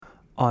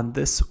On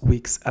this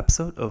week's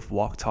episode of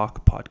Walk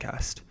Talk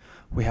Podcast,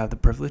 we have the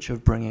privilege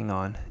of bringing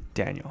on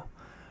Daniel,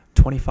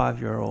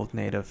 25-year-old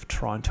native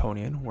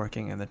Torontonian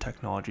working in the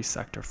technology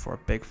sector for a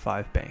Big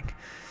Five bank.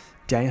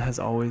 Daniel has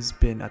always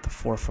been at the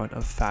forefront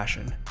of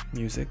fashion,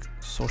 music,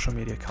 social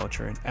media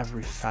culture in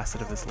every facet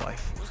of his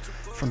life,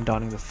 from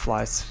donning the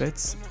flyest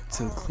fits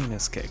to the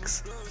cleanest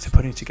gigs, to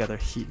putting together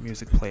heat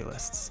music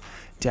playlists.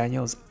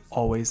 Daniel is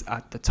always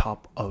at the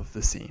top of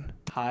the scene.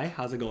 Hi,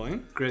 how's it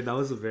going? Great, that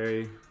was a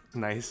very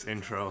nice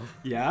intro.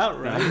 Yeah,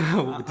 right.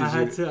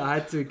 I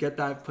had to get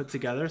that put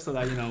together so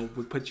that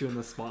we put you in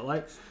the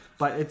spotlight.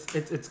 But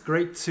it's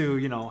great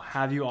to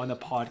have you on the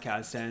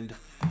podcast. And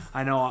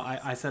I know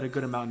I said a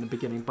good amount in the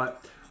beginning,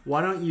 but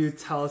why don't you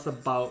tell us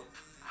about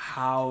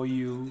how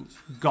you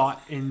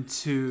got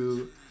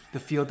into the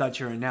field that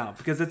you're in now?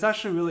 Because it's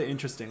actually really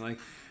interesting, like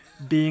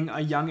being a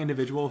young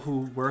individual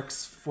who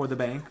works for the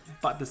bank,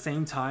 but at the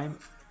same time,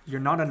 you're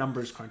not a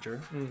numbers cruncher.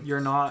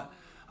 You're not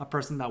a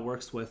person that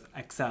works with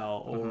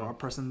Excel or a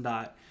person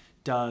that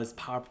does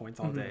PowerPoints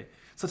all day.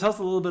 So tell us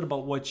a little bit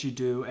about what you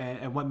do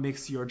and what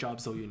makes your job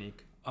so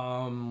unique.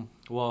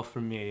 Well, for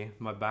me,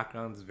 my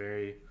background is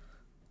very,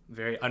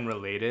 very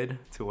unrelated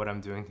to what I'm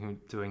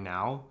doing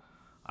now.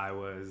 I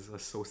was a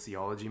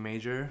sociology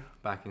major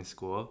back in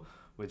school,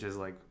 which is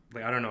like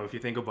I don't know, if you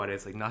think about it,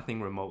 it's like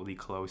nothing remotely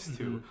close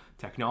to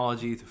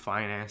technology, to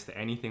finance, to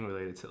anything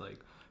related to like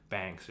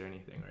banks or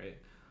anything, right?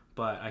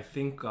 But I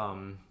think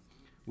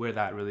where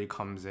that really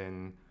comes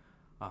in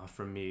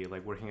for me,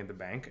 like working at the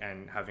bank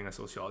and having a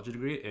sociology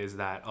degree, is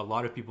that a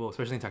lot of people,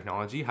 especially in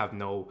technology, have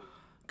no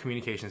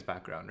communications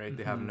background, right?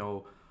 They have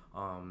no,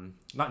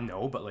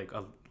 but like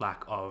a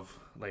lack of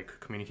like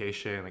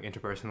communication, like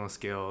interpersonal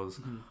skills.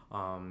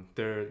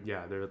 They're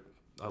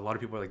a lot of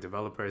people are like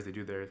developers. They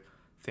do their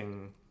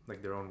thing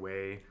like their own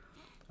way.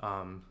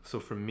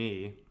 So for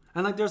me,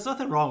 and like, there's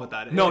nothing wrong with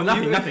that. No,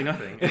 nothing.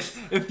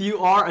 If you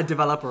are a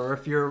developer, or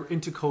if you're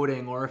into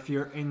coding, or if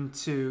you're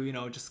into,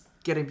 just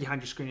getting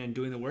behind your screen and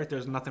doing the work,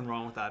 there's nothing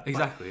wrong with that.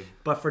 Exactly.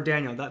 But for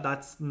Daniel,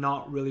 that's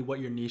not really what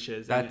your niche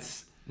is.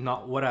 That's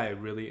not what I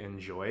really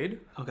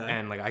enjoyed. Okay.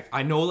 And like,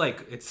 I know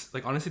like, it's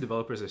like, honestly,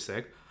 developers are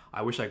sick.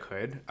 I wish I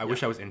could. I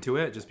wish I was into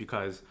it, just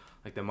because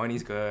like the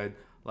money's good.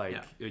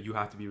 Like you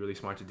have to be really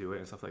smart to do it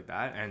and stuff like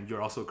that. And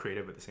you're also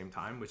creative at the same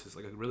time, which is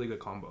like a really good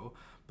combo.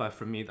 But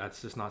for me,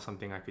 that's just not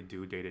something I could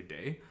do day to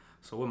day.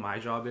 So what my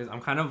job is, I'm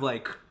kind of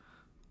like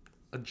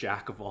a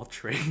jack of all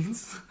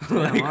trades.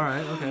 Like, all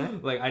right, okay.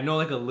 Like I know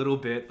like a little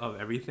bit of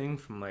everything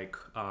from like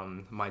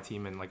my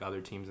team and like other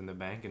teams in the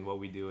bank. And what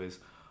we do is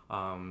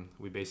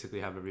we basically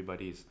have we're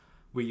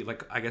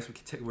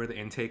the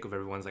intake of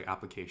everyone's like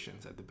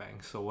applications at the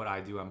bank. So what I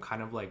do, I'm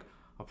kind of like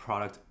a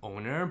product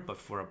owner, but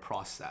for a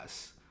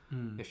process.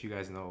 If you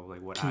guys know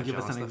like what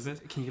agile stuff is.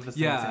 Can you give us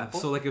an example?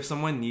 So like if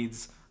someone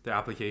needs their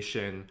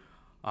application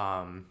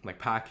like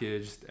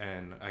packaged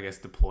and I guess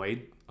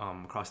deployed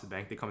across the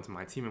bank, they come to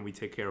my team and we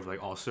take care of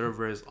like all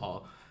servers,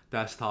 all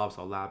desktops,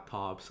 all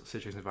laptops,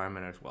 Citrix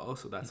environment as well.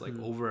 So that's like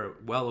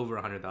well over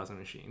 100,000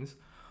 machines.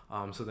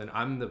 So then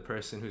I'm the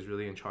person who's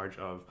really in charge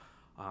of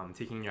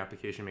taking your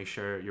application, make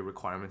sure your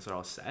requirements are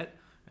all set,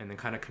 and then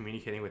kind of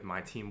communicating with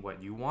my team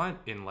what you want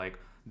in like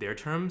their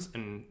terms.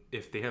 And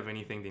if they have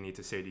anything they need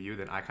to say to you,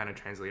 then I kind of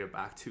translate it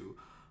back to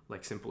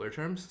like simpler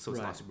terms, so it's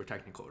not super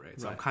technical,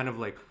 right? So I'm kind of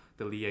like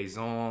the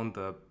liaison,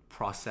 the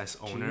process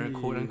owner,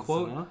 quote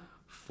unquote,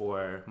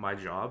 for my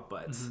job.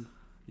 But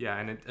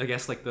and I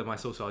guess like my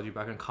sociology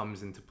background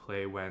comes into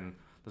play when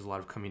there's a lot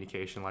of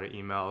communication, a lot of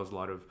emails, a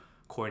lot of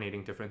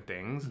coordinating different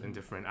things and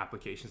different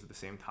applications at the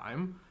same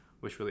time,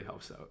 which really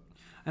helps out.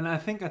 And I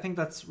think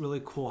that's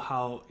really cool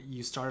how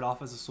you started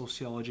off as a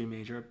sociology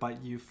major,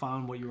 but you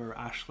found what you were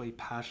actually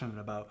passionate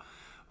about,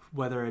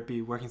 whether it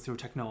be working through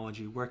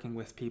technology, working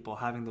with people,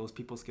 having those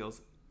people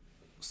skills.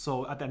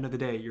 So at the end of the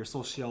day, your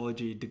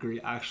sociology degree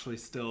actually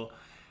still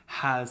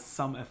has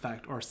some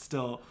effect, or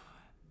still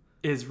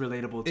is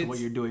relatable to what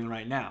you're doing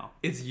right now.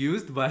 It's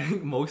used, but I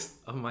think most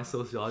of my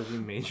sociology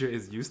major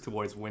is used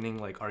towards winning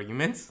like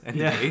arguments and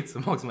debates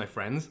amongst my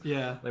friends.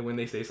 Yeah. Like when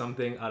they say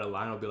something out of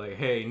line, I'll be like,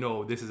 hey,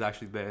 no, this is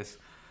actually this.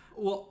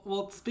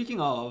 Well,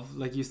 speaking of,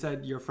 like you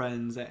said, your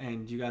friends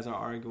and you guys are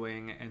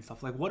arguing and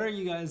stuff, like what are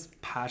you guys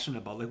passionate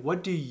about? Like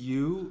what do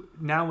you,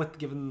 now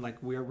given like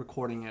we're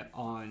recording it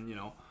on,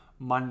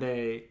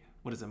 Monday,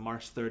 what is it,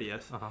 March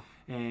 30th,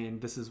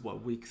 and this is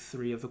week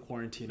 3 of the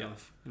quarantine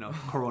of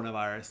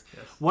coronavirus.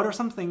 Yes. What are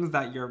some things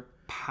that you're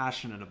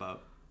passionate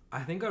about?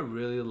 I think I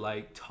really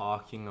like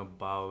talking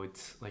about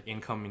like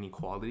income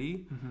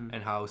inequality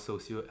and how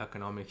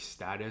socioeconomic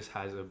status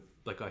has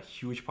a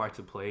huge part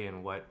to play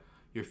in what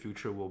your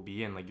future will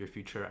be, and like your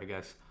future, I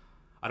guess,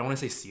 I don't want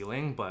to say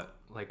ceiling, but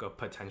like a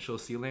potential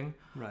ceiling.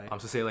 Right.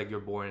 So say like you're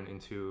born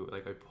into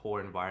like a poor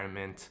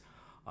environment.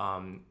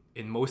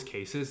 In most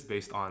cases,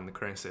 based on the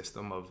current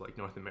system of like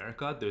North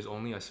America, there's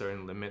only a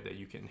certain limit that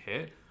you can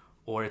hit,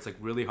 or it's like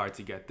really hard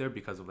to get there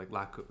because of like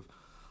lack of,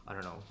 I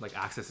don't know, like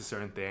access to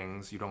certain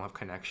things. You don't have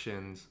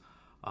connections.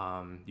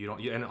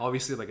 And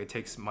obviously like it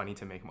takes money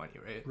to make money,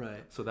 right?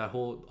 Right. So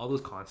all those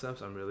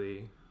concepts I'm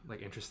really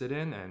like interested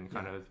in, and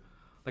kind of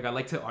like I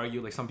like to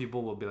argue, like some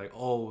people will be like,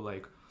 oh,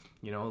 like,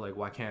 you know, like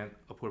why can't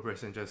a poor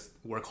person just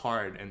work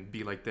hard and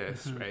be like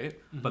this, right?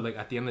 But like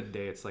at the end of the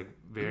day, it's like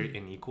very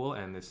unequal,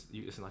 and it's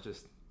not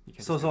just you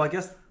can't. So I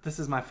guess this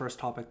is my first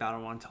topic that I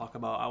want to talk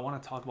about. I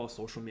want to talk about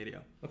social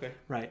media. Okay.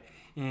 Right.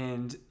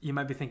 And you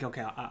might be thinking,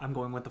 okay, I'm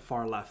going with the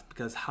far left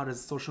because how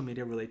does social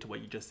media relate to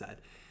what you just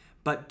said?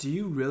 But do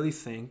you really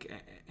think,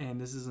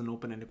 and this is an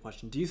open-ended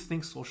question, do you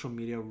think social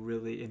media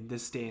really in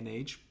this day and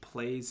age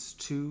plays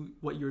to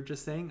what you were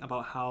just saying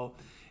about how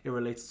it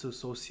relates to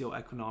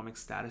socioeconomic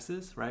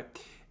statuses, right?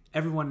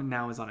 Everyone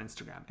now is on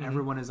Instagram.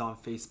 Everyone is on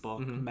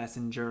Facebook,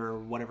 Messenger,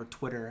 whatever,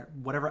 Twitter,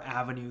 whatever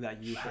avenue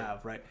that you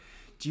have, right?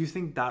 Do you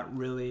think that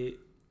really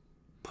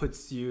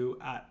puts you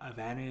at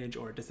advantage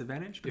or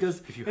disadvantage?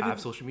 Because if you have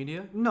social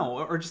media? No,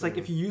 or just like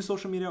if you use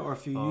social media, or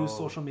if you use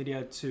social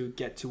media to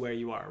get to where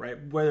you are, right?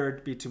 Whether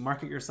it be to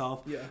market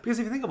yourself. Yeah. Because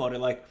if you think about it,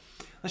 like,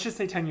 let's just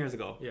say 10 years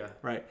ago. Yeah.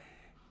 Right?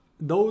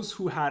 Those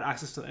who had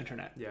access to the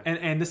internet, Yeah.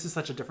 and this is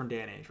such a different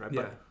day and age, right?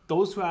 But Yeah.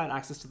 those who had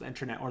access to the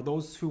internet, or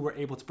those who were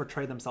able to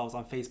portray themselves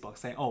on Facebook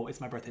saying, oh,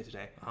 it's my birthday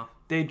today,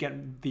 they'd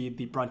get the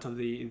brunt of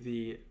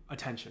the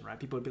attention, right?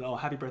 People would be like, oh,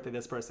 happy birthday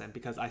this person,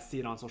 because I see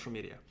it on social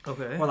media.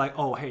 Okay. Or like,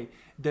 oh, hey,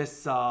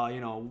 this,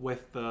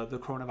 with the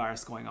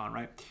coronavirus going on,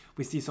 right?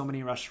 We see so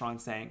many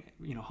restaurants saying,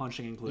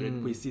 Hunching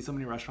included, we see so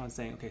many restaurants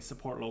saying, okay,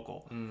 support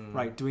local,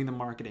 right? Doing the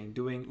marketing,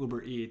 doing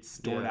Uber Eats,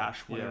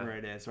 DoorDash, whatever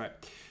it is, right?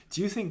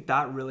 Do you think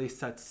that really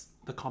sets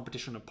the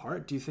competition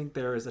apart? Do you think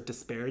there is a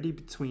disparity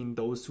between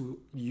those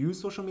who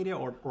use social media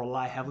or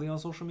rely heavily on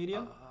social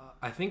media?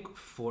 I think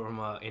from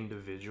an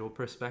individual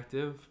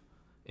perspective,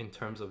 in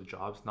terms of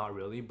jobs, not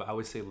really, but I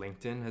would say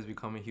LinkedIn has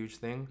become a huge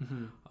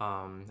thing.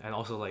 And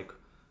also, like,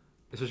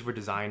 especially for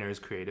designers,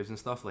 creatives and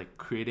stuff, like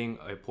creating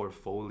a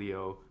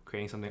portfolio,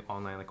 creating something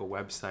online, like a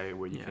website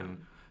where you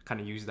can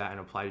kind of use that and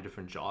apply to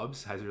different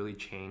jobs, has really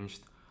changed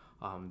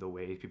the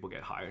way people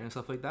get hired and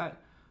stuff like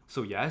that.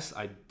 So yes,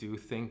 I do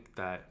think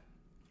that,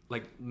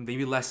 like,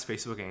 maybe less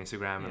Facebook and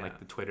Instagram and like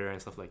the Twitter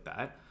and stuff like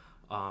that.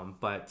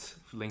 But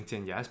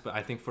LinkedIn, yes. But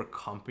I think for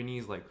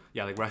companies like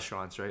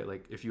restaurants, right?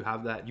 Like if you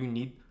have that, you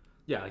need,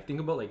 like think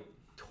about like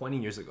 20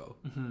 years ago,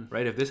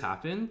 right? If this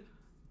happened,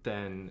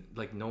 then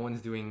like no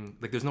one's doing,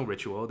 like there's no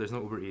Ritual, there's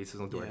no Uber Eats,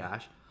 there's no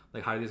DoorDash.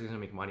 Like how are these guys gonna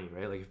make money,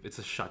 right? Like if it's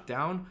a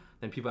shutdown,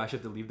 then people actually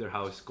have to leave their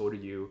house, go to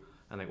you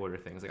and like order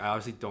things. Like I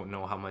obviously don't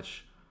know how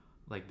much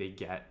like they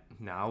get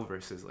now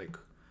versus like.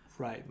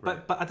 Right.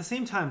 But at the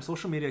same time,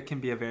 social media can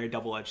be a very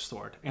double-edged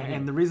sword.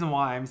 And the reason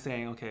why I'm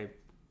saying, okay,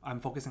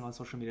 I'm focusing on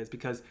social media is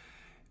because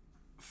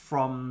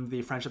from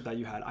the friendship that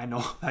you had, I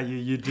know that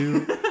you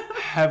do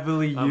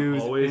heavily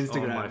use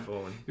Instagram. On my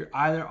phone. You're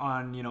either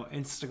on,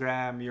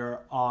 Instagram,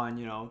 you're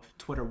on,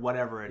 Twitter,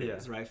 whatever it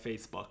is, right?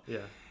 Facebook. Yeah.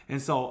 And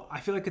so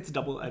I feel like it's a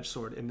double-edged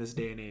sword in this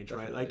day and age,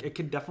 right? Like it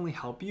can definitely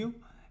help you,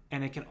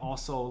 and it can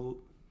also,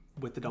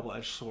 with the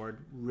double-edged sword,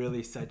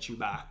 really set you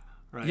back,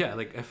 right? Yeah,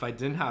 like if I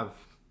didn't have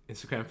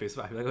Instagram,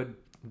 Facebook, I feel like I would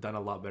have done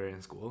a lot better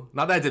in school.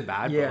 Not that I did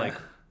bad, but like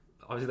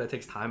obviously that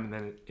takes time, and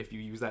then if you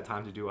use that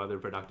time to do other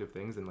productive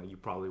things, then like you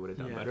probably would have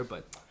done better.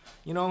 But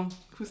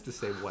who's to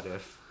say what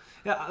if?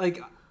 Yeah,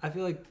 like I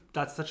feel like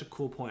that's such a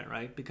cool point,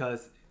 right?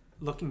 Because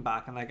looking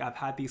back, and like I've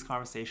had these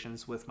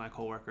conversations with my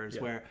coworkers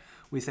where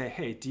we say,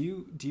 hey, do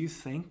you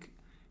think,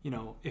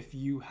 if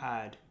you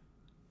had,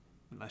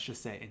 let's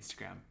just say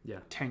Instagram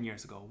 10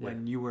 years ago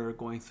when you were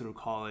going through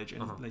college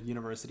and like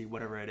university,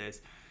 whatever it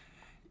is,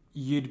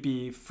 you'd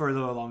be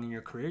further along in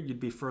your career, you'd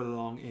be further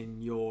along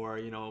in your,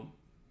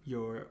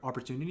 your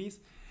opportunities?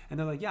 And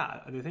they're like,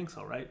 yeah, I think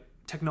so, right?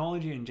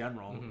 Technology in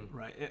general,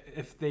 right?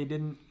 If they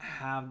didn't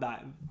have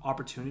that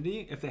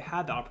opportunity, if they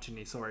had the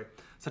opportunity,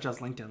 such as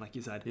LinkedIn, like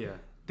you said,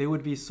 they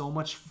would be so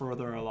much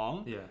further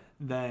along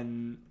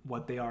than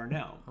what they are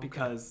now,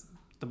 because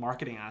the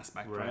marketing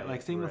aspect, right?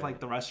 Like same with like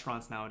the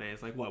restaurants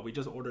nowadays. Like we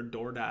just ordered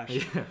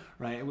DoorDash,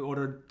 right? We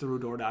ordered through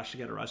DoorDash to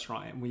get a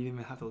restaurant, and we didn't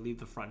even have to leave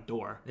the front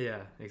door.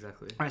 Yeah,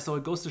 exactly. Right, so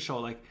it goes to show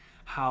like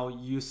how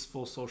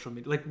useful social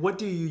media. Like, what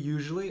do you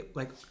usually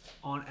like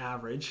on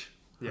average?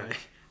 Right?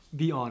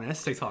 Be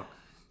honest. TikTok.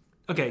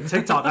 Okay,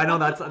 TikTok. I know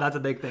that's a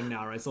big thing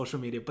now, right? Social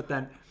media. But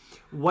then,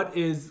 what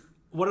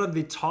are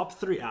the top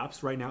 3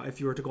 apps right now? If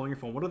you were to go on your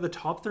phone, what are the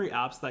top 3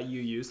 apps that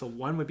you use? So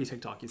one would be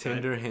TikTok. You said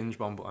Tinder, Hinge,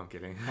 Bumble. I'm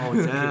kidding. Oh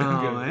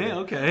damn!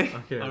 Okay.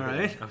 I'm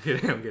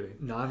kidding.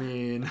 No, I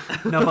mean,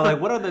 no, but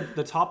like, what are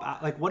the top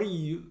what are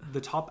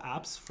the top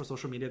apps for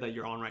social media that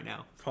you're on right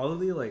now?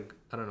 Probably like,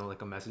 I don't know,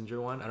 like a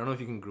messenger one. I don't know if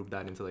you can group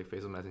that into like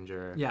Facebook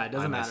Messenger. Yeah, it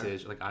doesn't matter.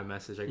 Like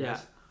iMessage, I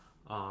guess.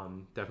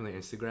 Definitely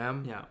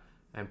Instagram. Yeah.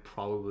 And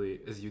probably,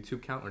 is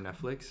YouTube count or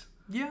Netflix?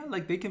 Yeah,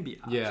 like they can be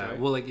apps, yeah, right?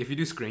 Well, like if you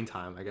do screen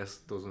time, I guess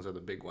those ones are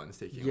the big ones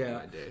taking over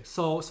my day.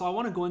 So I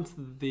want to go into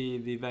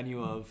the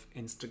venue of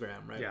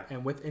Instagram, right? Yeah.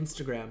 And with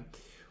Instagram,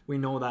 we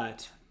know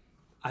that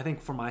I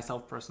think for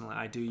myself personally,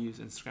 I do use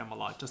Instagram a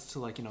lot just to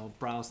like,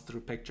 browse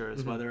through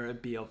pictures, whether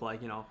it be of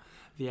like,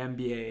 the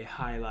NBA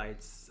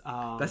highlights.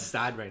 That's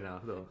sad right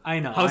now, though. I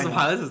know. House of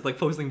Highlights is like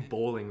posting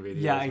bowling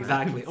videos. Yeah,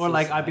 exactly. Or so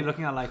like sad. I'd be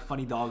looking at like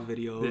funny dog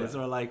videos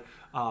or like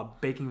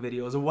baking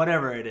videos or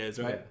whatever it is,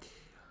 right? Yeah.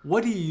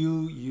 What do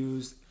you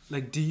use?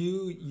 Like, do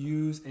you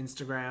use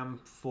Instagram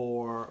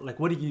for like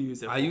what do you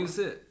use it for? I use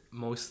it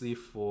mostly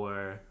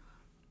for,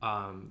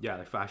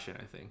 like fashion.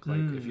 I think like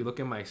if you look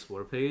at my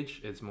explore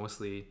page, it's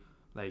mostly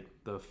like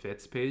the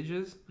fits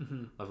pages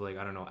of like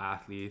I don't know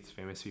athletes,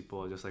 famous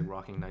people just like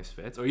rocking nice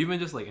fits, or even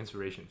just like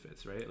inspiration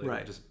fits, right?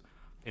 Like just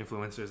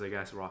influencers, I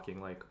guess,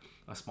 rocking like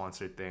a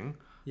sponsored thing,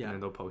 and then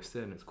they'll post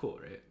it and it's cool,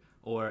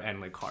 right?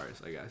 And like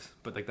cars, I guess,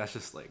 but like that's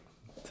just like.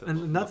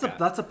 And that's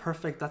a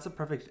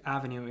perfect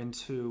avenue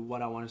into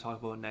what I want to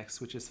talk about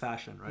next, which is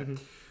fashion, right?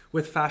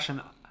 With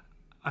fashion,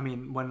 I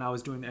mean, when I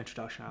was doing the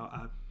introduction,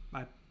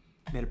 I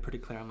made it pretty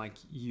clear. I'm like,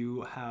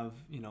 you have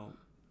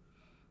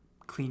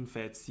clean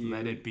fits.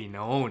 Let it be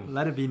known.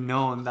 Let it be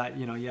known that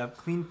you have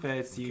clean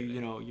fits.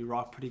 You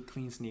rock pretty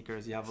clean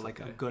sneakers. You have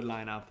like a good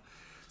lineup.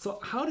 So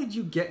how did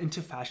you get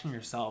into fashion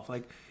yourself?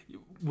 Like,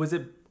 was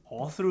it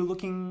all through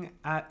looking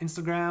at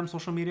Instagram,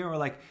 social media, or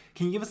like,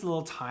 can you give us a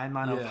little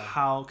timeline of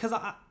how? Because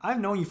I've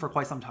known you for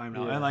quite some time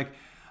now, and like,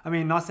 I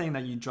mean, not saying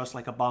that you dressed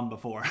like a bum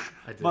before,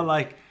 but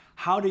like,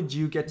 how did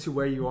you get to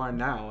where you are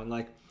now, and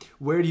like,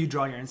 where do you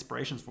draw your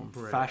inspirations from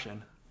for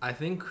fashion? I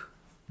think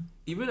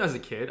even as a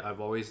kid,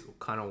 I've always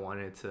kind of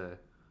wanted to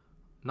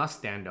not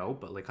stand out,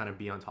 but like kind of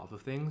be on top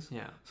of things.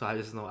 Yeah. So I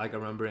just know, like, I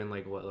remember in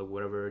like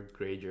whatever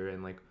grade you're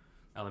in, like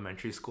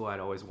elementary school, I'd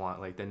always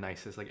want like the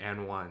nicest like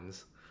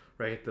N1s.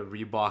 Right, the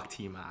Reebok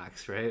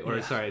T-Max, right?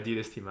 Or sorry,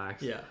 Adidas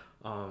T-Max. Yeah.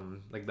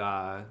 Like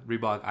the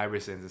Reebok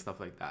Iversons and stuff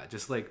like that.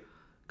 Just like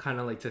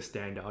kind of like to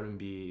stand out and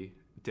be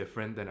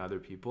different than other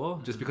people.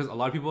 Just because a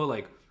lot of people,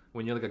 like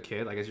when you're like a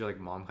kid, I guess your like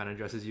mom kind of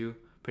dresses you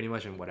pretty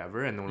much in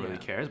whatever and no one really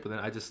cares. But then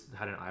I just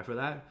had an eye for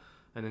that.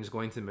 And then just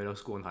going to middle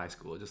school and high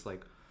school, just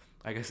like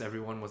I guess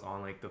everyone was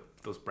on like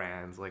those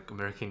brands like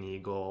American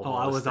Eagle. Oh,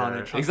 I was on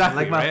it.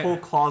 Exactly. Like my whole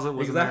closet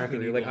was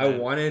American Eagle. Like I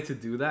wanted to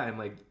do that, and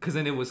like because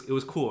then it was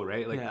cool,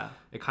 right? Like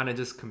it kind of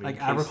just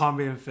communicates. Like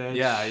Abercrombie and Fitch.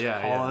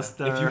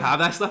 Hollister. If you have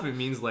that stuff, it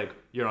means like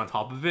you're on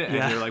top of it,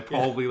 and you're like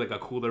probably like a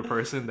cooler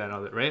person than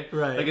other, right?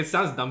 Right. Like it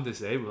sounds dumb to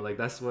say, but like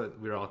that's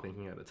what we were all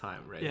thinking at the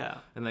time, right? Yeah.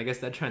 And I guess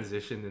that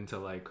transitioned into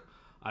like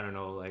I don't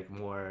know, like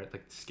more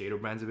like skater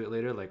brands a bit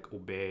later, like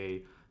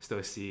Obey.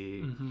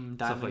 Stussy,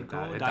 stuff like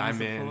that.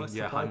 Diamond,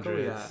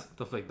 hundreds,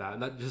 stuff like that.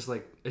 Not just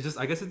like it's just.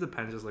 I guess it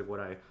depends, just like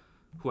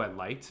who I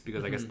liked,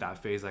 because I guess that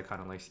phase I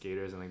kind of like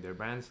skaters and like their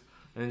brands,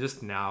 and then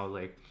just now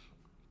like,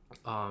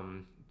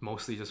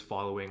 mostly just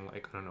following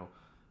like I don't know,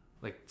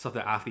 like stuff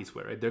that athletes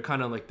wear. Right, they're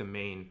kind of like the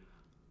main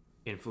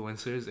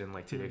influencers in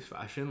like today's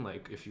fashion.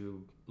 Like if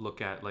you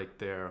look at like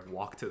their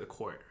walk to the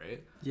court,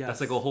 right? Yeah, that's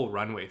like a whole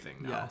runway thing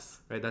now. Yes,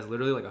 right. That's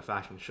literally like a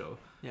fashion show.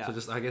 Yeah. So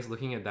just I guess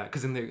looking at that,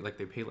 because then they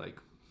pay like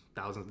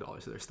thousands of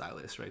dollars to their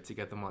stylists, right, to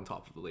get them on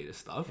top of the latest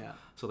stuff. Yeah.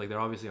 So like they're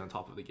obviously on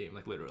top of the game,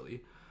 like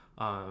literally.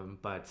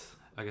 But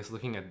I guess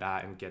looking at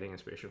that and getting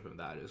inspiration from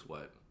that is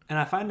what. And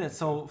I find it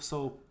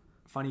so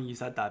funny you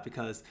said that,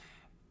 because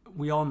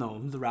we all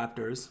know the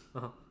Raptors,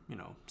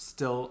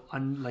 still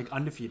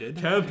undefeated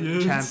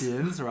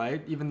champions,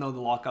 right? Even though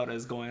the lockout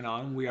is going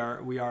on, we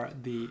are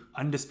the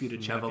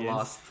undisputed champions. Never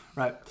lost,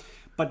 right?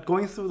 But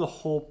going through the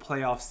whole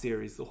playoff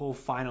series, the whole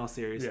final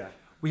series. Yeah.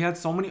 We had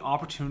so many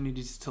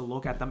opportunities to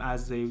look at them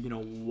as they,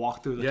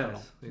 walk through the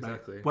tunnel.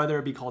 Exactly. Right? Whether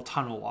it be called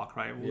tunnel walk,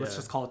 right? Well, let's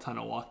just call it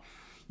tunnel walk.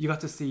 You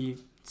got to see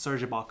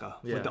Serge Ibaka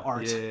with the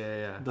art,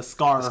 the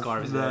scarves,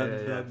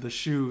 the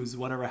shoes,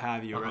 whatever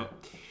have you, right?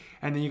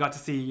 And then you got to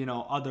see,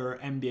 other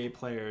NBA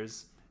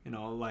players,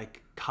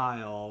 like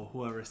Kyle,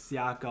 whoever,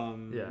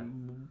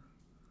 Siakam,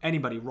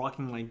 anybody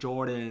rocking like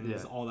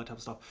Jordans, all that type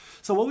of stuff.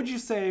 So what would you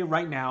say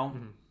right now?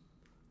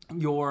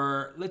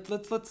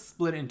 Let's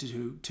split it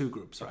into two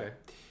groups, right? Okay.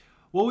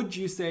 What would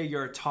you say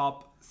your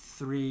top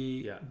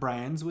 3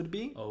 brands would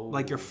be?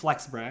 Like your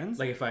flex brands?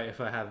 Like if I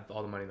have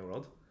all the money in the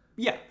world?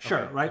 Yeah,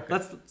 sure, okay, right?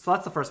 Okay.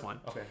 That's the first one.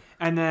 Okay.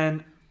 And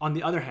then on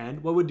the other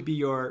hand, what would be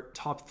your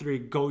top 3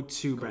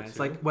 go-to brands?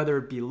 Like whether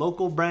it be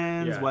local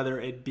brands, whether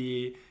it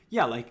be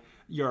like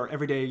your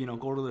everyday,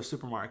 go to the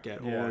supermarket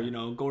or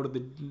go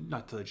to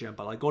not to the gym,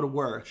 but like go to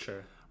work.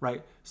 Sure.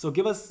 Right? So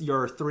give us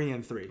your 3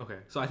 and 3. Okay.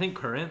 So I think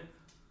current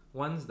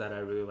ones that I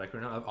really like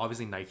right now,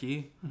 obviously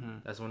Nike.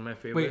 That's one of my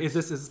favorites. Wait, is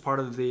this part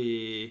of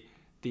the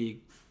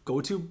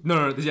go-to?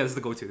 No. This is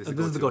the go-to. This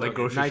is the go-to. Like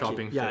grocery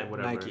shopping, fit,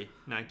 whatever.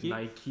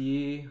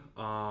 Nike.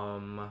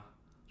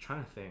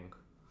 Trying to think.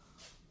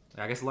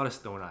 I guess a lot of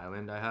Stone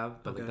Island I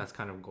have, but like that's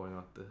kind of going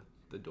out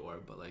the door.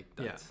 But like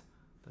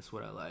that's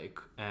what I like.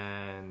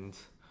 And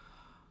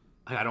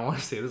I don't want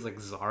to say this like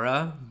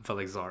Zara, but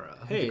like Zara.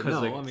 Hey,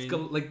 because no, I mean,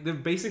 like the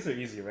basics are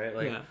easy, right?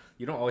 Like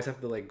you don't always have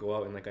to like go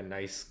out in like a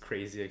nice,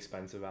 crazy,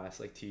 expensive ass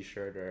like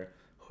t-shirt or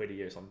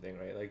hoodie or something,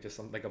 right? Like just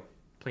like a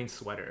plain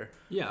sweater.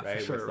 Yeah, right?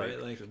 for sure, with,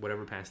 right? Like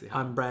whatever pants they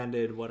have.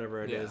 Unbranded,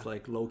 whatever it is,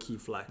 like low key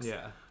flex.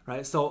 Yeah.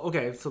 Right. So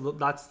okay, so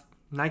that's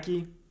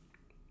Nike,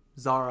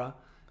 Zara,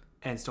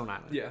 and Stone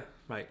Island. Yeah.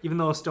 Right. Even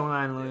though Stone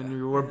Island,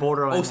 you were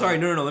borderline. Oh, sorry.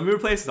 No. Let me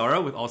replace Zara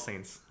with All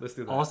Saints. Let's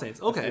do that. All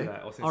Saints. Okay. Let's do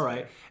that. All Saints. All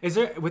right. Is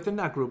there within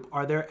that group?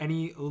 Are there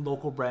any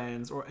local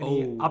brands or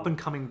any up and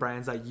coming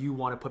brands that you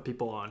want to put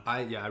people on?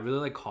 I really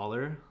like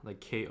Collar,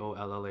 like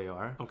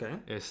Kollar. Okay.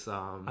 It's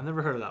I've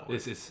never heard of that one.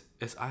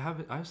 It's I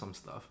have some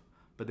stuff,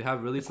 but they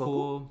have really cool.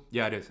 Local?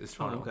 Yeah, it is. It's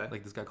Toronto. Okay.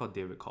 Like this guy called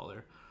David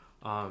Collar.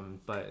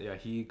 But yeah,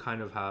 he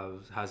kind of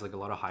has like a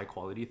lot of high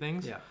quality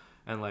things. Yeah.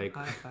 And like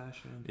high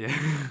fashion. Yeah.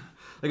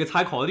 Like it's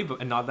high quality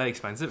and not that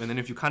expensive. And then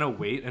if you kind of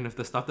wait and if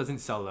the stuff doesn't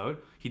sell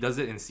out, he does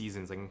it in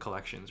seasons, like in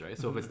collections, right?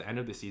 So if it's the end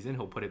of the season,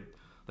 he'll put it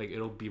like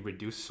it'll be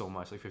reduced so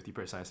much, like 50%,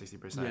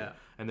 60%. Yeah.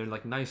 And they're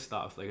like nice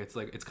stuff. Like it's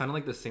kind of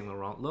like the Saint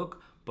Laurent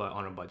look, but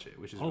on a budget,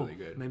 which is really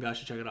good. Maybe I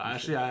should check it out. I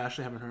actually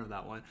haven't heard of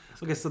that one.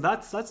 Okay, so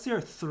that's your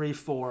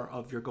 3-4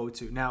 of your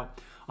go-to. Now,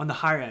 on the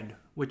higher end,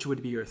 which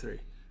would be your 3?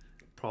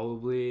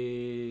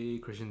 Probably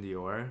Christian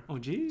Dior. Oh,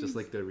 geez. Just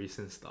like the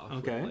recent stuff.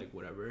 Okay. With, like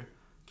whatever.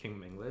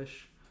 King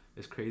English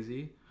is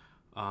crazy.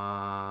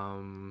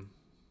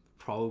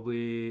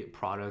 Probably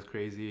Prada is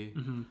crazy.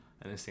 And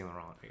then Saint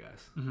Laurent, I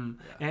guess.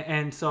 Yeah.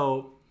 And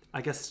so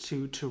I guess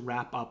to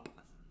wrap up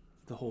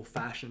the whole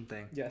fashion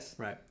thing. Yes.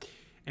 Right.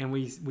 And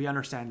we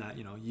understand that,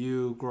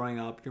 you growing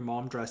up, your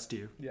mom dressed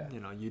you. Yeah.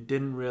 You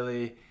didn't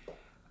really,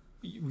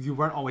 you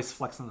weren't always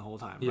flexing the whole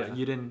time. Right? Yeah.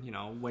 You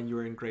didn't, when you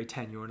were in grade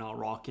 10, you were not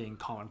rocking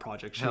Common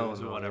Project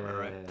shoes or whatever,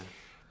 right? Yeah.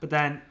 But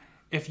then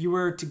if you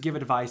were to give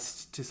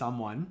advice to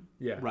someone,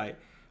 Yeah. right,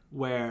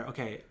 where,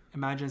 okay,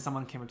 imagine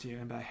someone came up to you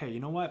and be like, hey,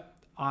 you know what?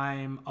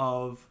 I'm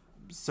of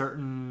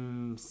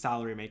certain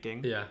salary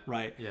making, Yeah.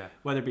 right? Yeah.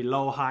 Whether it be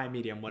low, high,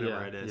 medium,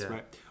 whatever Yeah, it is, yeah.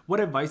 right? What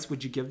advice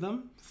would you give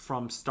them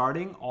from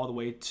starting all the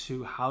way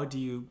to how do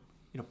you,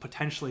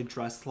 potentially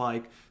dress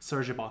like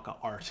Serge Ibaka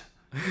art?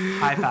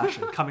 High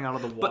fashion coming out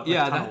of the wall. But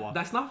yeah,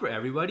 that's not for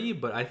everybody,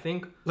 but I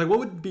think like what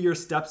would be your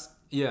steps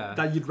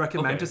that you'd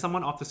recommend Okay. to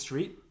someone off the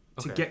street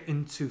to Okay. get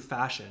into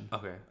fashion?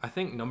 Okay, I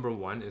think number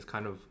one is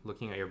kind of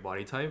looking at your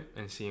body type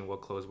and seeing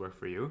what clothes work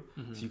for you.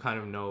 So you kind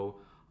of know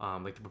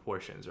like the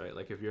proportions, right?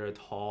 Like if you're a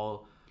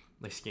tall,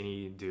 like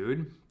skinny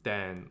dude,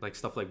 then like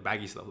stuff like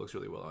baggy stuff looks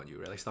really well on you,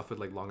 right? Like stuff with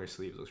like longer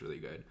sleeves looks really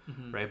good,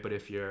 right? But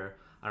if you're,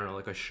 I don't know,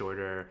 like a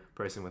shorter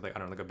person with like, I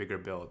don't know, like a bigger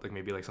build, like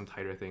maybe like some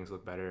tighter things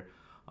look better.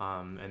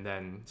 And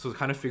then, so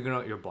kind of figuring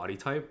out your body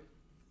type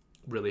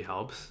really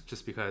helps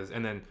just because,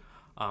 and then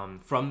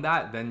from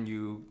that,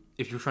 then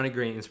if you're trying to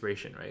gain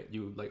inspiration, right?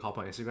 You like hop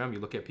on Instagram, you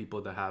look at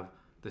people that have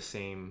the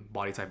same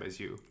body type as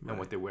you and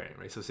what they're wearing,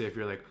 right? So say if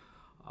you're like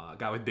a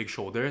guy with big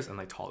shoulders and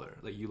like taller,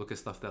 like you look at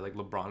stuff that like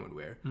LeBron would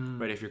wear,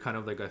 right? If you're kind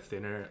of like a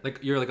thinner, like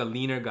you're like a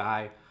leaner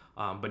guy,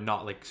 but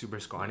not like super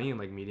scrawny and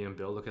like medium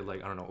build, look at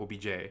like, I don't know,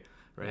 OBJ,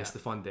 right? Yeah.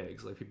 Stephon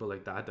Diggs, like people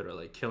like that are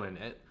like killing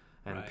it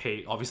and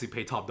Right. obviously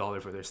pay top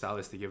dollar for their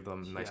stylist to give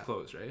them nice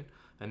clothes, right?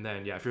 And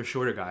then if you're a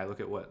shorter guy, look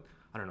at what,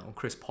 I don't know,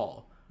 Chris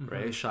Paul,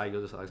 right? Shai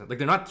Gilgeous-Alexander, like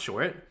they're not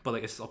short, but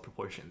like it's all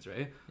proportions,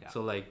 right? Yeah.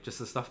 So like just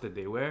the stuff that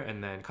they wear,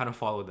 and then kind of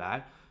follow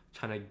that,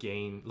 trying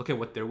to look at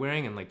what they're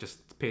wearing, and like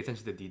just pay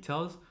attention to the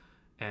details.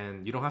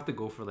 And you don't have to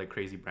go for like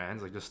crazy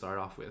brands, like just start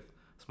off with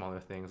smaller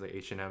things like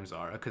H&M,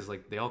 Zara, because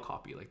like they all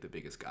copy like the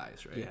biggest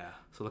guys, right? Yeah.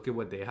 So look at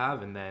what they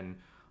have, and then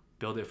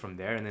build it from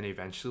there, and then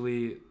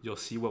eventually you'll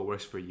see what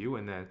works for you,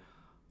 and then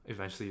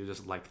eventually you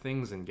just like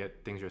things and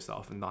get things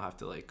yourself and not have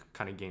to like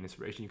kind of gain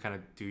inspiration. You kind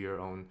of do your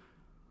own,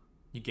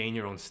 you gain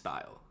your own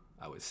style,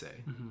 I would say.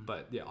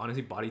 But yeah,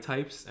 honestly, body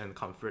types and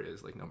comfort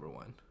is like number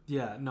one.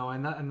 Yeah, no,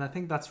 and I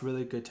think that's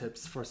really good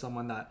tips for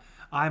someone that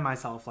I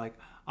myself, like,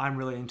 I'm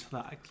really into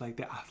that, like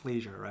the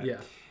athleisure, right? Yeah.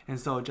 And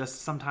so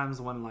just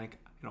sometimes when like,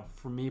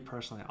 for me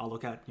personally, I'll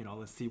look at,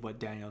 let's see what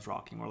Daniel's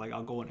rocking, or like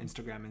I'll go on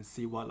Instagram and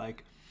see what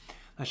like,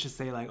 let's just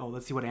say like, oh,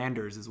 let's see what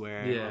Anders is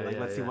wearing, or like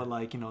let's see what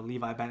like,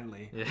 Levi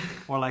Bentley,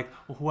 or like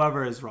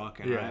whoever is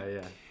rocking, right?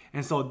 Yeah.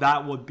 And so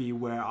that would be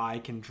where I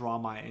can draw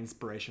my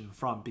inspiration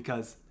from,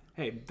 because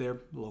hey, they're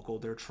local,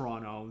 they're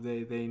Toronto,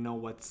 they know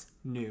what's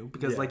new,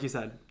 because like you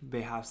said,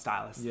 they have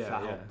stylists that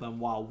help them,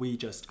 while we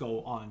just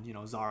go on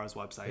Zara's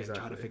website and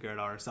try to figure it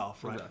out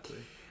ourselves, right? Exactly.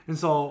 And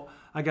so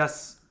I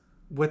guess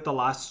with the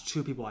last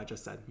two people I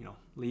just said,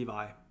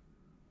 Levi,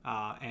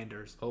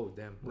 Anders, Oh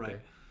damn. Okay. right?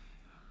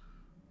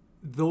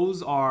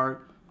 Those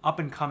are up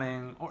and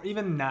coming, or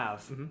even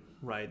Nav,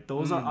 right?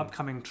 Those are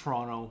upcoming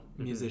Toronto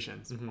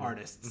musicians,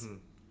 artists,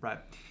 right?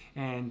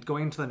 And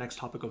going into the next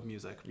topic of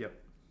music, Yep.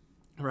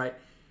 right?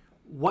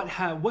 What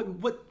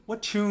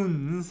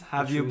tunes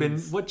have you been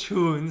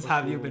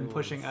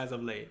pushing as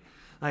of late?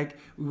 Like,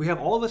 we have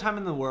all the time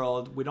in the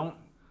world. We don't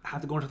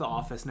have to go into the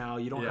office now.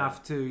 You don't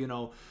have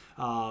to,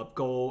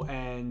 go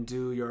and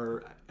do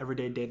your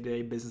everyday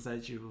day-to-day business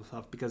as usual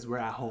stuff, because we're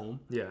at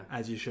home,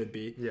 as you should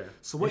be. Yeah.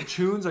 So what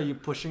tunes are you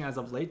pushing as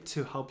of late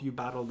to help you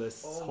battle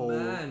this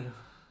whole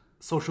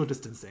social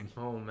distancing?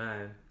 Oh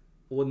man.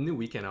 Well, the new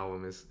Weekend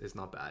album is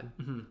not bad.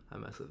 I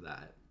mess with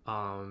that.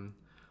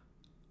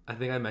 I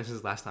think I mentioned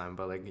this last time,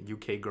 but like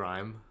UK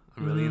grime,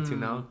 I'm really into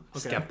now.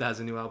 Okay. Skepta has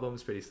a new album.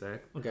 It's pretty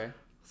sick. Okay.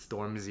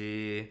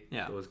 Stormzy,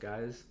 those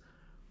guys.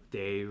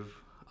 Dave.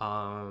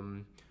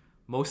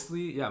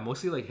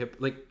 Mostly like hip,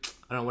 like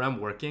I don't know, when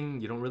I'm working,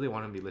 you don't really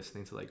want to be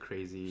listening to like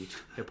crazy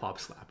hip hop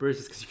slappers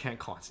just because you can't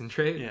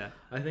concentrate. Yeah,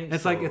 I think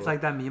it's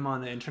like that meme on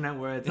the internet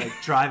where it's like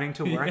driving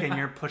to work and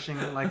you're pushing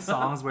like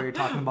songs where you're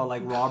talking about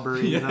like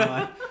robberies and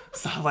like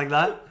stuff like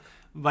that.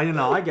 But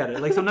I get it.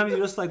 Like sometimes you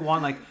just like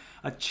want like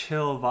a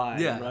chill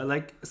vibe, right?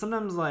 Like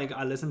sometimes like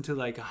I listen to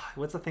like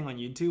what's the thing on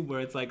YouTube where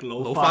it's like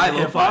lo-fi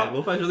hip-hop.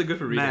 Lo-fi is really good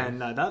for reading.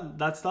 Man,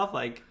 that stuff,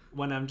 like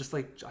when I'm just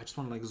like I just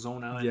want to like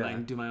zone out and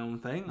like do my own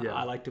thing.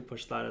 I like to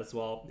push that as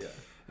well.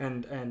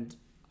 And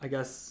I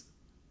guess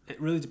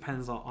it really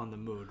depends on the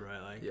mood,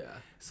 right? Like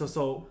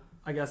so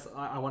I guess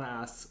I want to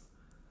ask,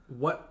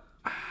 what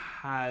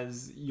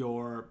has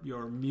your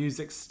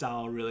music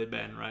style really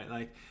been, right?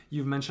 Like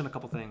you've mentioned a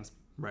couple things,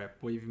 right?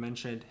 Well, you've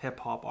mentioned hip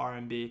hop,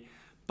 R&B,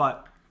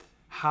 but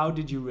how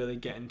did you really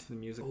get into the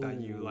music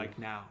that you like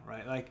now,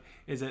 right? Like,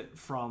 is it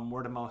from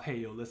word of mouth?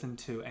 Hey, listen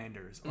to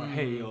Anders, or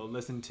hey,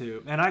 listen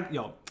to, and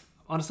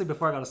honestly,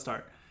 before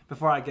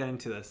I get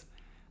into this,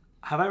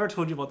 have I ever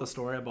told you about the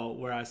story about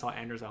where I saw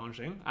Anders at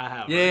Hongqing? I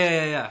have.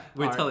 Yeah.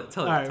 Wait, tell it.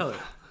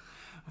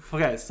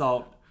 Okay,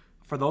 so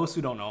for those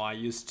who don't know, I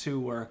used to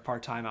work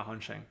part-time at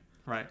Hongqing,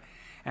 right?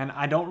 And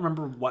I don't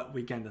remember what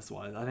weekend this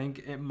was. I think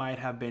it might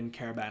have been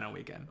Caravana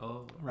weekend.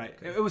 Oh, right.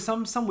 Okay. It was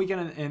some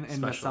weekend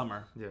in the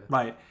summer. Yeah.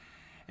 Right.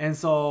 And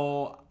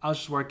so I was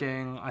just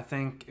working. I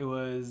think it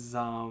was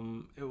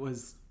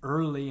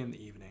early in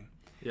the evening.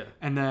 Yeah.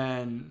 And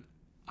then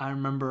I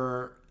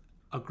remember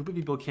a group of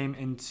people came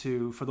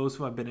into, for those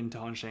who have been into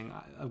Hongqing,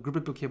 a group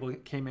of people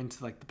came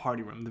into like the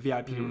party room, the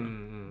VIP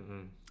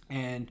room.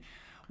 And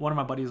one of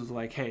my buddies was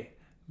like, hey,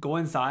 go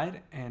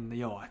inside and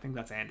I think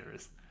that's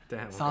Anders.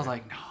 Damn. So I was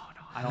like, no,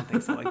 I don't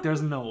think so. Like,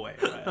 there's no way,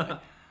 right? Like,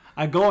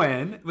 I go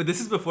in. But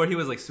this is before he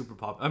was like super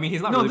popular. I mean,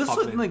 he's not really popular.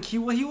 No, this was like he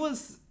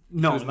was.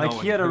 No, like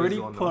he had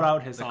already put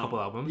out his song. A couple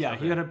albums? Yeah,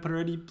 he had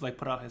already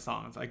put out his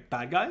songs. Like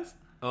Bad Guys?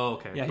 Oh,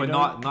 okay. Yeah, but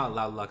not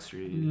Loud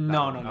Luxury.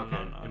 No.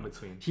 In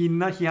between.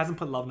 He hasn't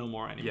put Love No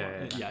More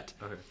anymore yet.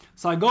 Okay.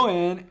 So I go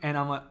in and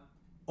I'm like,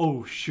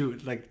 oh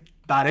shoot, like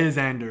that is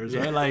Anders,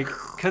 right? Like,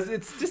 cause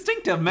it's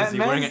distinctive. Is he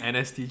wearing an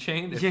NST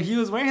chain? Yeah, he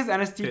was wearing his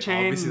NST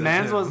chain.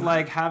 Mans was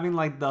like having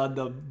like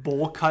the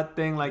bowl cut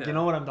thing, like you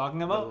know what I'm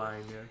talking about? The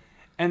line, yeah.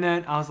 And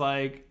then I was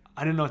like,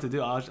 I didn't know what to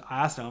do. I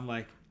asked him, I'm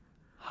like,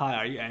 hi,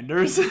 are you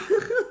Anders?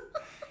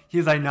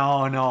 He's like,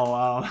 no.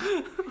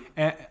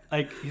 And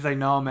like he's like,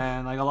 no,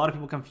 man. Like a lot of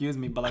people confuse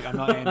me, but like I'm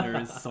not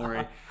Anders.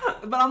 Sorry.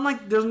 But I'm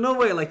like, there's no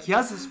way. Like he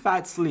has his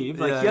fat sleeve.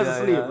 Like he has a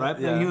sleeve, right?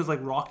 Yeah. And he was like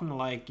rocking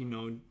like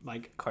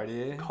like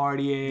Cartier.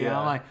 Yeah. And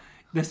I'm like,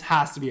 this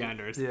has to be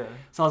Anders. Yeah.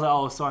 So I was like,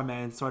 oh, sorry,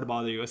 man. Sorry to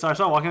bother you. So I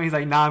started walking. He's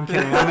like, nah, I'm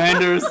kidding. I'm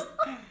Anders.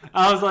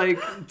 I was like,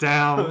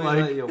 damn.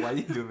 Like, yo, why are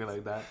you doing me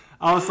like that?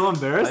 I was so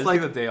embarrassed.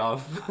 Like the day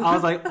off. I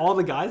was like, all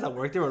the guys that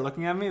worked there were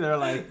looking at me. They're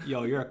like,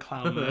 yo, you're a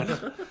clown,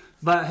 man.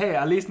 But hey,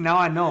 at least now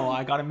I know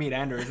I gotta meet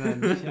Anders.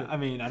 And I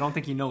mean, I don't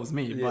think he knows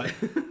me, but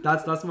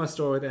that's my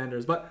story with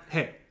Anders. But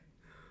hey,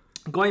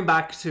 going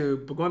back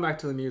to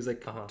the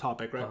music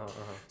topic, right?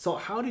 So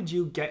how did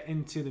you get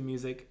into the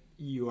music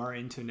you are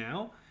into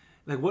now?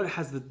 Like, what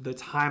has the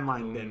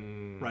timeline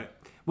been, right?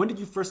 When did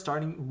you first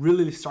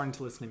really starting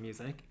to listen to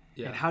music?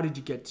 Yeah. And how did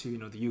you get to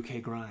the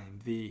UK grime,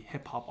 the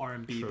hip hop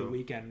R&B, the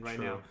weekend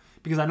now?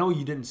 Because I know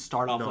you didn't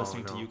start off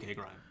listening to UK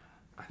grime.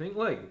 I think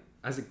like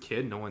as a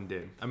kid, no one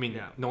did. I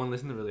mean, no one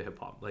listened to really hip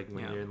hop. Like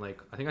when you're in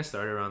like, I think I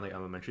started around like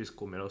elementary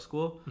school, middle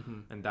school,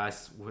 and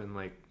that's when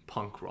like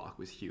punk rock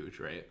was huge,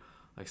 right?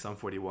 Like Sum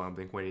 41,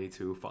 Blink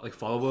 182, like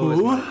Fall Out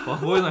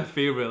Boy was my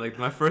favorite. Like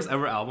my first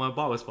ever album I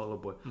bought was Fall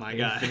Out Boy. My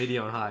God, Infinity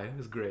on High. It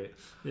was great.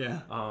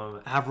 Yeah.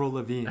 Avril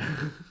Lavigne.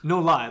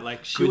 No lie,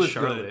 like she was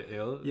Charlotte,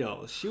 good.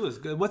 Yo, she was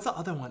good. What's the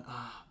other one?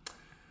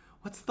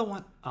 What's the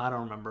one? I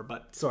don't remember.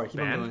 But sorry,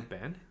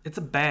 band. It's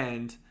a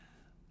band.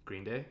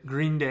 Green Day.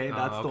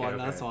 That's the one.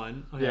 Okay. That's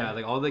one. Okay. Yeah,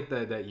 like all like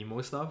the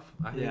emo stuff.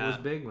 I think it was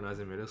big when I was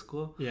in middle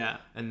school. Yeah.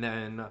 And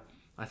then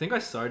I think I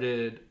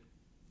started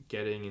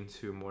getting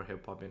into more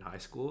hip hop in high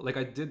school. Like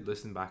I did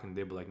listen back in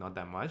the day, but like not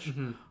that much.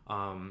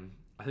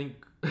 I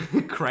think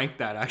Crank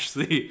That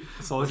actually.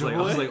 Soulja Boy?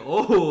 I was like,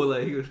 oh,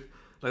 like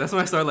that's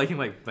when I started liking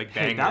like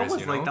bangers.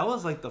 That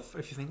was like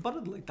if you think about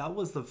it, like that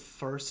was the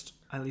first,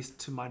 at least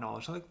to my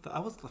knowledge, like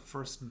that was the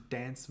first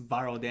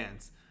viral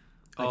dance.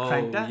 Like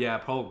Crank That? Yeah,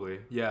 probably.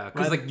 Yeah,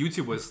 because like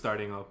YouTube was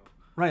starting up.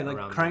 Right,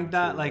 like Crank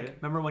That. Too, right? Like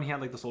remember when he had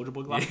like the Soulja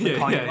Boy glasses, the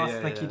Kanye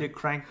glasses? Like he did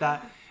Crank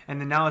That. And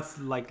then now it's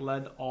like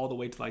led all the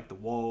way to like the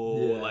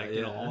Whoa,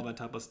 all that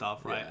type of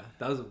stuff, right? Yeah,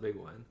 that was a big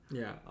one.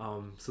 Yeah.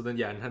 So then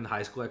in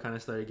high school I kind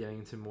of started getting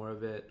into more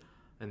of it,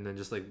 and then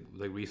just like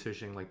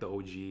researching like the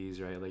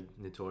OGs, right? Like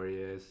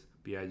Notorious,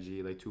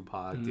 B.I.G., like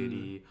Tupac,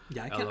 Diddy,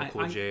 LL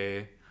Cool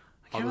J.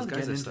 All those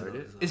guys that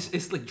started.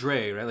 It's like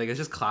Dre, right? Like it's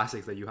just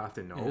classics that you have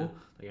to know,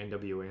 like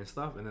NWA and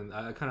stuff. And then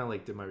I kind of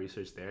like did my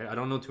research there. I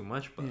don't know too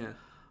much, but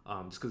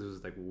just because it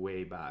was like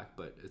way back,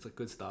 but it's like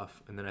good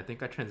stuff. And then I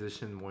think I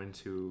transitioned more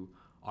into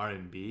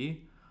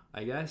R&B,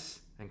 I guess,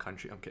 and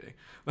country. I'm kidding.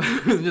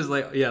 Just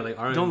like R&B.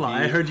 Don't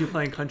lie, I heard you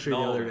playing country the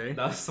other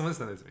day. Someone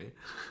sent it to me.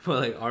 But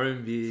like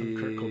R&B, some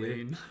Kurt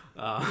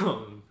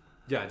Cobain.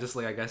 Yeah, just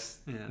like I guess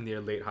near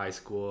late high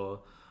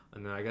school,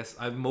 and then I guess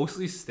I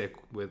mostly stick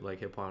with like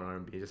hip hop and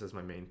R&B just as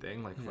my main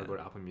thing. Like if I go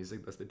to Apple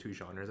Music, that's the two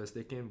genres I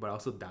stick in. But I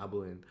also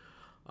dabble in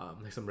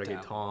like some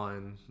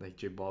reggaeton, like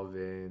J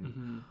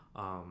Balvin,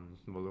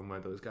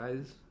 Maluma, those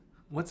guys.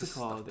 What's it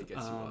called? Stuff that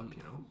gets you up,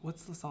 you know.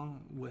 What's the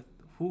song with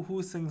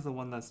who sings the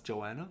one that's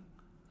Joanna?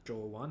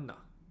 Joanna.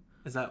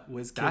 Is that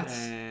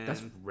Wizkid?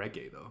 That's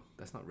reggae though.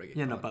 That's not reggae.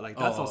 Yeah, no, but like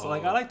that's also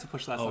like I like to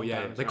push that. Oh yeah,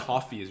 sometimes, like right?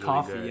 Coffee is really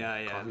Coffee, good.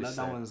 yeah,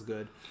 that one's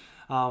good.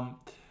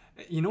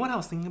 You know what I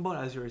was thinking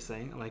about as you were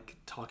saying, like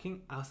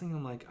talking? I was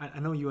thinking like I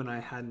know you and I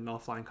had an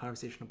offline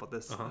conversation about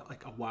this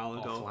like a while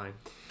ago. Offline.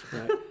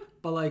 Right?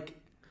 But like,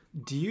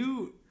 do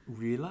you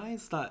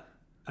realize that?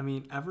 I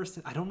mean, ever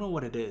since I don't know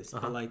what it is,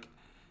 but like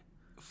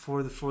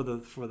for the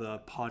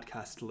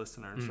podcast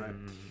listeners, right?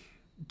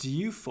 Do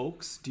you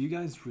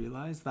guys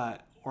realize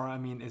that, or I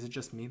mean, is it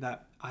just me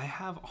that I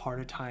have a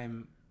harder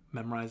time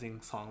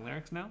memorizing song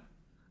lyrics now?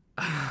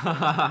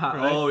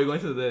 Right? Oh, we're going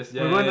to this.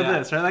 Yeah, we're going to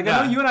this, right? Like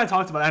I know you and I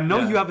talked about it. I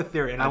know you have a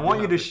theory, and I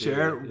want you to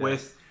share it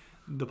with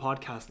the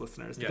podcast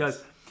listeners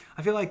because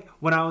I feel like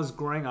when I was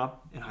growing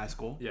up in high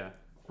school,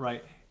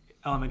 right,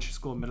 elementary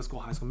school, middle school,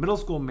 high school. Middle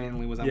school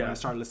mainly was when I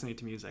started listening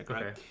to music,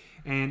 right? Okay.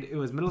 And it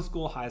was middle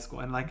school, high school,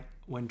 and like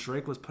when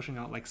Drake was pushing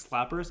out like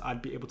slappers,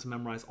 I'd be able to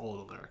memorize all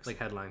the lyrics, like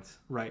headlines,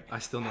 right? I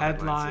still know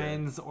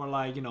headlines or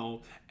like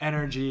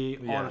energy,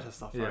 all that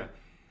stuff, right?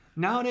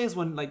 Nowadays,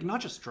 when like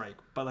not just Drake,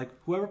 but like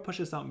whoever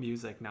pushes out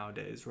music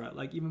nowadays, right?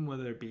 Like even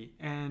whether it be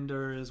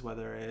Anders,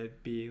 whether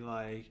it be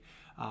like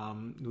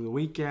The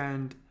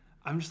Weeknd,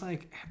 I'm just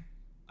like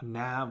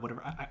Nav,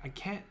 whatever. I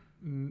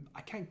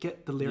can't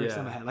get the lyrics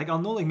in my head. Like I'll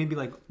know like maybe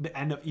like the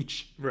end of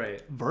each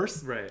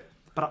verse, right?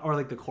 But or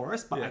like the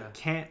chorus, but I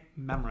can't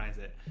memorize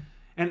it.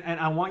 And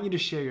I want you to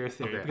share your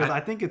theory because I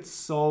think it's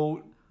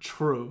so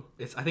true.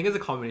 I think it's a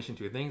combination of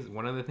two things.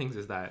 One of the things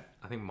is that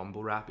I think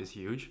mumble rap is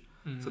huge.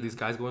 So these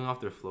guys going off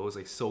their flows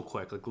like so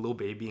quick, like Lil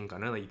Baby and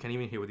Gunna, like you can't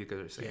even hear what these guys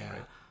are saying,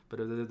 right? But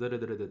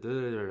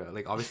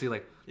like obviously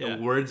like the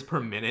words per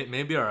minute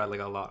maybe are like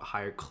a lot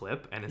higher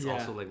clip, and it's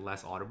also like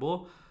less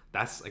audible.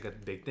 That's like a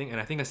big thing.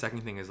 And I think a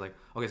second thing is like,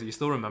 okay, so you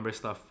still remember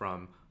stuff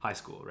from high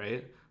school,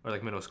 right? Or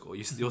like middle school.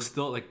 You'll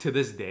still like to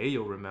this day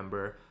you'll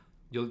remember,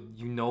 you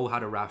know how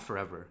to rap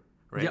forever.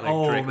 Right? Yeah,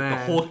 like Drake, the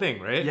whole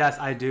thing, right? Yes,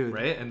 I do.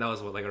 Right? And that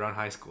was what, like around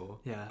high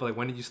school. Yeah. But like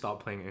when did you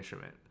stop playing an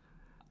instrument?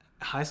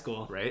 High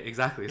school. Right?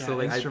 Exactly. Yeah, so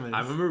like I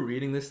remember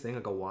reading this thing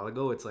like a while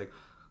ago. It's like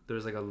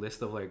there's like a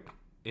list of like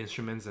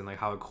instruments and like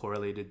how it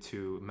correlated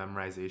to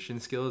memorization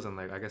skills, and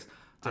like I guess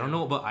I don't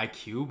know about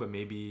IQ, but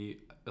maybe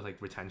like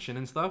retention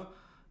and stuff.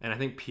 And I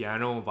think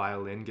piano,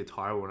 violin,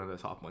 guitar were one of the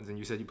top ones. And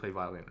you said you play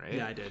violin, right?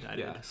 Yeah, I did.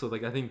 So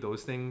like I think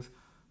those things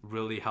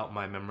really helped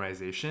my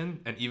memorization.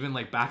 And even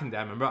like back in the day,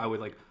 I remember I would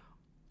like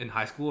in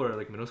high school or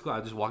like middle school, I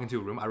would just walk into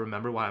a room. I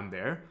remember why I'm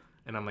there,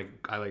 and I'm like,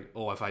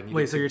 if I need.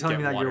 Wait, so you're telling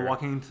me that you're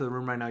walking into the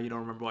room right now, you don't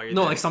remember why you're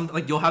there? No,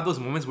 like you'll have those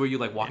moments where you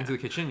like walk into the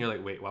kitchen, you're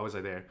like, wait, why was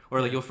I there?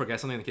 Or like you'll forget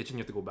something in the kitchen,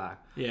 you have to go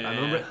back. Yeah. I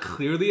remember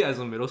clearly as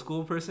a middle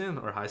school person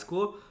or high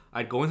school,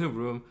 I'd go into a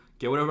room,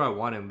 get whatever I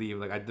want, and leave.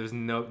 Like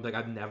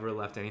I've never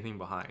left anything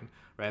behind.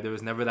 Right? There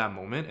was never that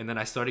moment, and then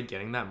I started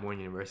getting that more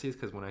in universities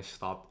because when I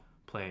stopped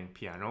playing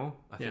piano,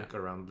 I think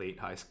around late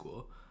high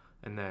school,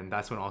 and then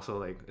that's when also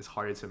like it's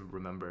harder to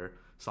remember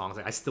songs.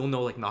 Like I still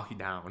know like "Knock You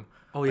Down,"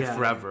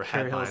 Forever,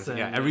 Headlines,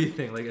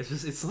 everything. Like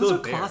it's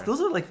still there.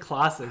 Those are like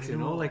classics, you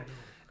know. Like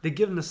they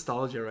give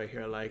nostalgia right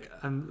here. Like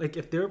like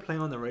if they were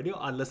playing on the radio,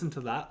 I'd listen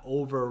to that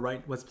over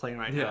what's playing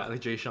right now. Yeah,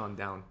 like Jay Sean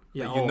Down.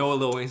 Yeah, like, you know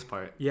Lil Wayne's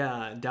part.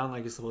 Yeah, Down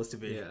like it's supposed to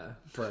be. Yeah,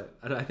 but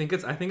I think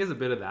it's a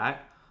bit of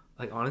that.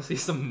 Like honestly,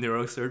 some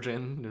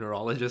neurosurgeon,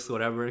 neurologist,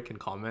 whatever, can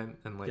comment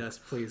and like yes,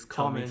 please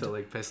tell comment me to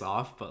like piss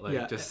off, but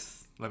like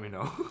just let me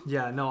know.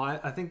 Yeah, no,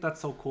 I think that's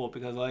so cool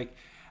because like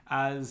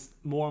as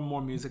more and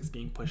more music's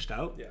being pushed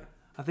out,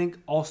 I think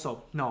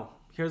also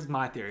here's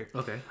my theory.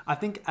 Okay. I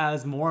think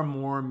as more and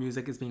more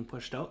music is being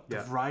pushed out, the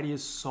variety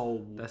is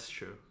so that's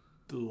true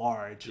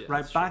large.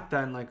 Right back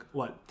then, like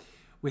what?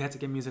 We had to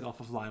get music off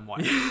of LimeWire.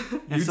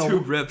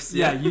 YouTube rips.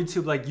 Yeah,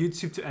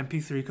 YouTube to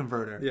MP3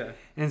 converter. Yeah.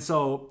 And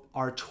so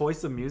our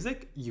choice of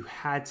music, you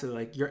had to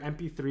like your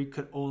MP3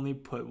 could only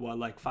put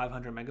like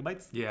 500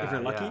 megabytes if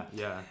you're lucky.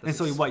 Yeah. And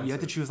so expensive. You had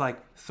to choose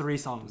like 3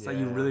 songs that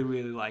you really,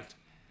 really liked.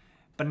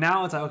 But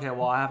now it's like, okay,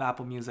 well, I have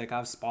Apple Music, I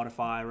have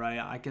Spotify, right?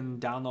 I can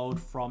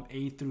download from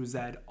A through Z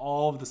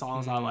all of the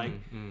songs I like.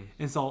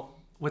 And so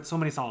with so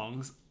many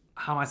songs,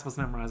 how am I supposed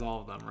to memorize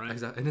all of them, right?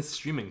 Exactly. And it's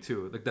streaming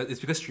too. Like that, it's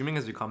because streaming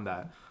has become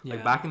that.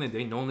 Like back in the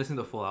day, no one listened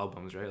to full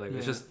albums, right? Like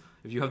it's just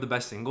if you have the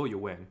best single, you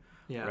win.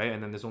 Yeah. Right?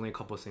 And then there's only a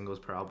couple singles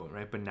per album,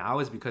 right? But now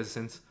it's because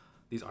since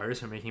these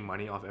artists are making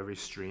money off every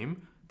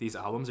stream, these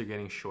albums are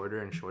getting shorter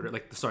and shorter.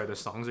 Like the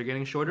songs are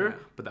getting shorter,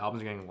 but the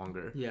albums are getting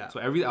longer. Yeah. So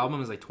every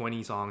album is like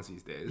 20 songs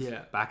these days.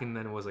 Yeah. Back in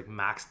then it was like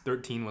max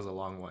 13 was a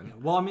long one. Yeah.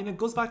 Well, I mean, it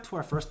goes back to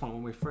our first point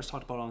when we first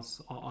talked about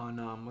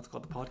on what's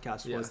called the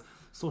podcast was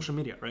social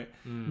media, right?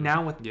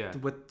 Now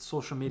with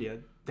social media,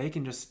 they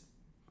can just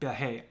be like,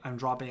 hey, I'm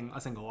dropping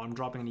a single, I'm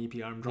dropping an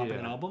EP, I'm dropping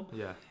an album.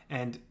 Yeah.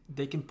 And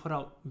they can put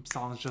out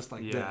songs just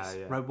like this,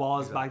 yeah. right?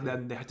 While back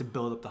then they had to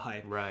build up the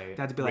hype. Right.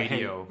 They had to be like,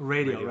 radio. hey,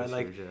 radio, right? is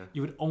Like huge, yeah.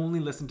 you would only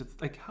listen to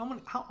like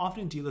how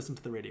often do you listen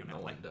to the radio now?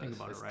 No Like one think does.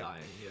 about It's it, right?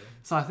 dying, yeah.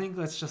 So I think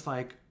that's just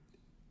like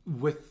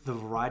with the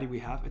variety we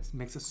have, it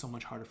makes it so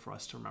much harder for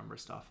us to remember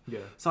stuff. Yeah.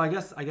 So I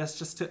guess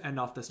just to end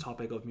off this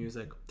topic of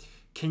music,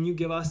 can you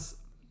give us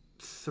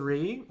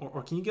three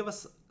or can you give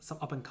us some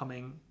up and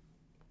coming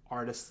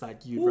artists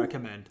that you'd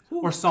recommend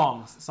or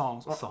songs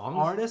or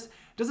artists?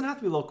 It doesn't have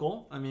to be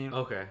local. I mean,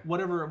 Okay.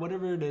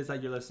 whatever it is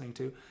that you're listening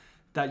to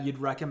that you'd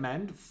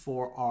recommend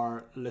for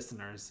our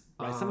listeners,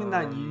 right? Something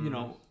that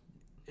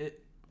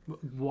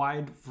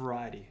wide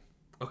variety.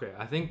 Okay,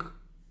 I think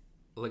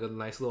like a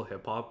nice little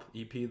hip hop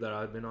EP that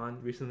I've been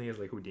on recently is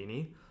like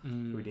Houdini.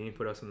 Houdini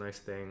put out some nice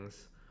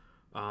things.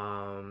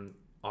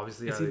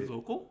 Obviously, Is he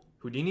local?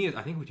 I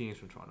think Houdini is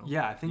from Toronto.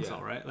 Yeah, I think so,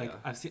 right? Like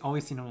I've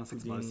always seen him on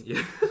Six Buzz.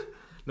 Yeah.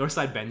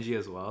 Northside Benji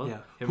as well. Yeah.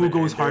 Him Who and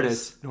goes Anders.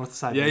 hardest?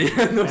 Northside. Yeah, Benji.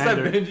 yeah. Northside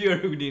Anders. Benji or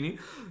Houdini.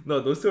 No,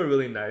 those two are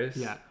really nice.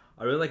 Yeah.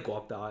 I really like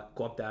Guap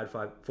Dad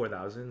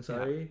 4000.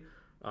 Sorry.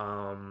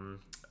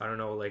 I don't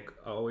know. Like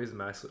I always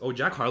mess. Oh,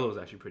 Jack Harlow is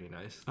actually pretty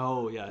nice.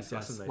 Oh He's yes, got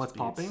yes. some nice What's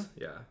beats. popping?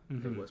 Yeah,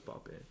 it was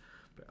popping.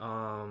 But,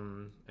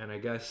 and I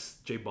guess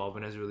J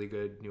Balvin has a really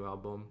good new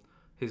album.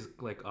 His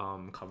like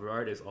cover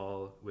art is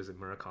all was it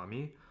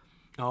Murakami.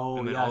 Oh,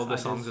 and then yes, all the I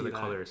did songs are see the that.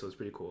 colors, so it's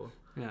pretty cool.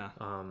 Yeah.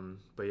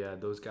 But yeah,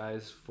 those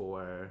guys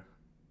for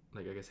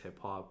like I guess hip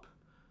hop,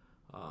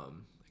 I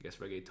guess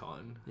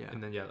reggaeton. Yeah.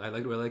 And then I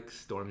like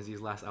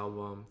Stormzy's last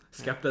album.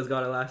 Skepta's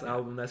got a last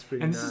album that's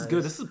pretty And nice. this is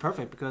good. This is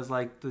perfect because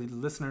like the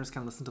listeners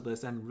can listen to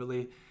this and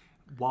really,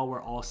 while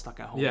we're all stuck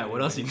at home. Yeah,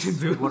 what else you can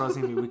do? What else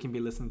you can do? We can be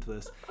listening to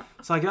this.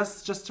 So I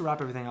guess just to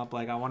wrap everything up,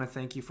 like I want to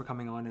thank you for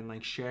coming on and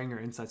like sharing your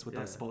insights with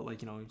us about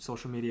like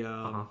social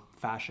media,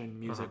 fashion,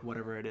 music,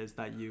 whatever it is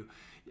that you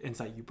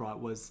brought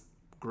was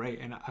great.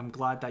 And I'm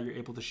glad that you're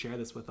able to share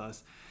this with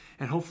us.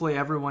 And hopefully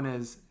everyone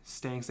is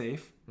staying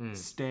safe,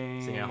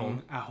 staying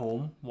at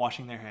home,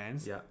 washing their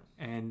hands. Yeah.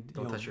 And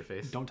Don't touch your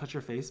face. Don't touch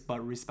your face,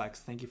 but respects.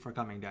 Thank you for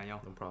coming, Daniel.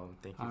 No problem.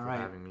 Thank you All for right.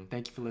 having me.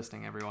 Thank you for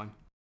listening, everyone.